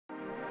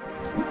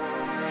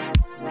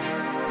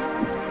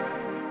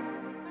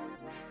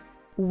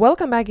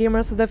Welcome back,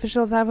 gamers, to the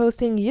official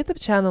ZAP-Hosting YouTube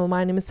channel.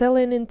 My name is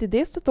Ellie, and in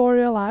today's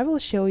tutorial I will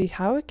show you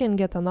how you can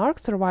get an ARK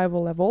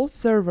Survival Evolved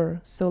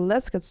server. So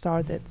let's get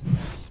started.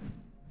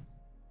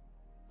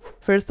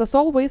 First, as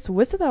always,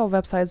 visit our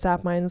website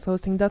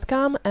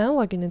zap-hosting.com and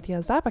log in into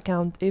your Zap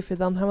account. If you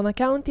don't have an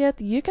account yet,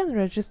 you can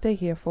register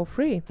here for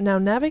free. Now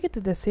navigate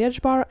to the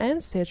search bar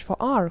and search for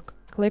ARK.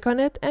 Click on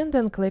it and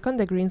then click on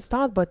the green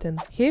Start button.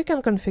 Here you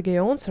can configure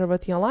your own server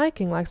to your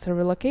liking, like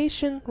server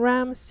location,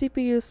 RAM,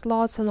 CPU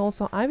slots, and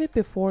also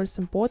IPv4 is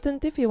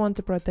important if you want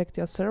to protect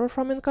your server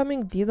from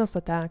incoming DDoS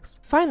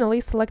attacks.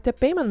 Finally, select a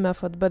payment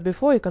method, but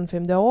before you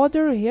confirm the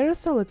order, here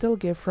is a little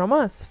gift from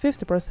us,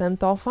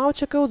 50% off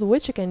voucher code,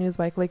 which you can use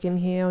by clicking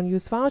here on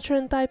Use Voucher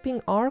and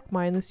typing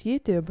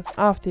ARK-YouTube.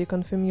 After you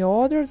confirm your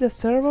order, the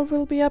server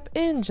will be up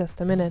in just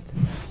a minute.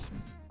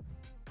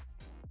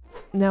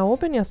 Now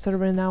open your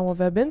server in our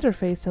web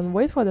interface and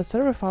wait for the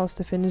server files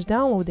to finish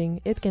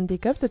downloading. It can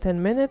take up to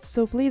 10 minutes,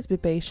 so please be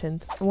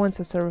patient. Once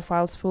the server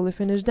files fully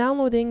finish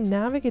downloading,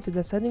 navigate to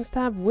the Settings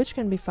tab, which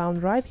can be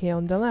found right here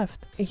on the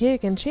left. Here you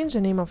can change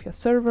the name of your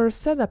server,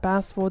 set a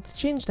password,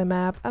 change the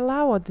map,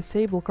 allow or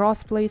disable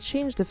crossplay,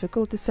 change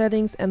difficulty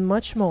settings, and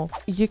much more.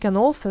 You can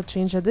also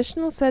change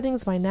additional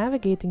settings by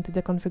navigating to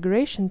the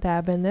Configuration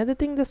tab and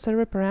editing the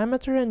server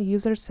parameter and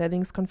user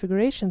settings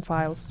configuration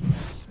files.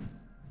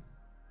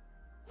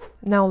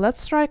 Now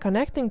let's try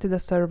connecting to the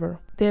server.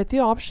 There are two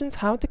options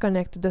how to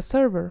connect to the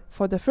server.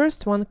 For the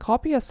first one,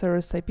 copy your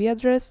server's IP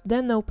address,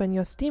 then open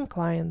your Steam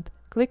client.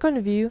 Click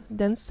on View,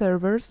 then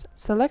Servers,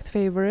 select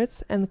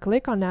Favorites, and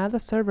click on Add a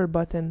Server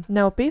button.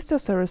 Now paste your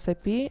server's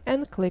IP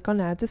and click on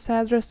Add this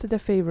address to the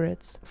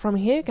favorites. From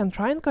here you can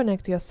try and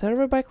connect to your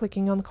server by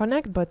clicking on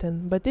Connect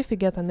button, but if you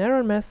get an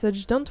error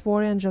message, don't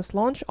worry and just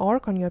launch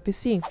ARK on your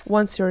PC.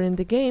 Once you're in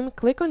the game,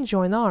 click on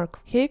Join ARK.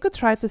 Here you could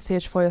try to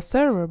search for your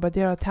server, but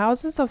there are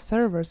thousands of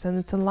servers and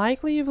it's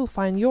unlikely you will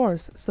find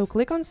yours, so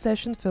click on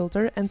Session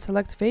Filter and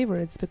select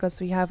Favorites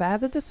because we have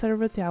added the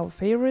server to our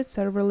favorite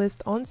server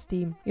list on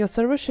Steam. Your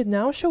server should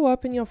now show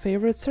up in your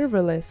favorite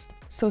server list.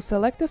 So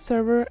select the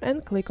server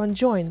and click on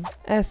Join.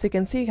 As you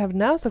can see, you have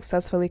now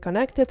successfully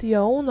connected to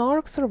your own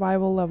ARK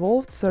Survival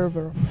Evolved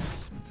server.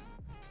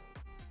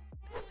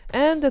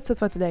 And that's it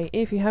for today.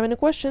 If you have any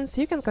questions,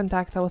 you can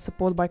contact our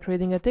support by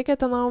creating a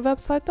ticket on our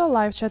website or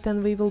live chat,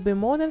 and we will be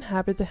more than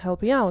happy to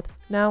help you out.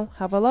 Now,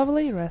 have a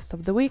lovely rest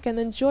of the week and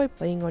enjoy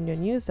playing on your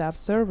new ZAP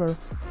server.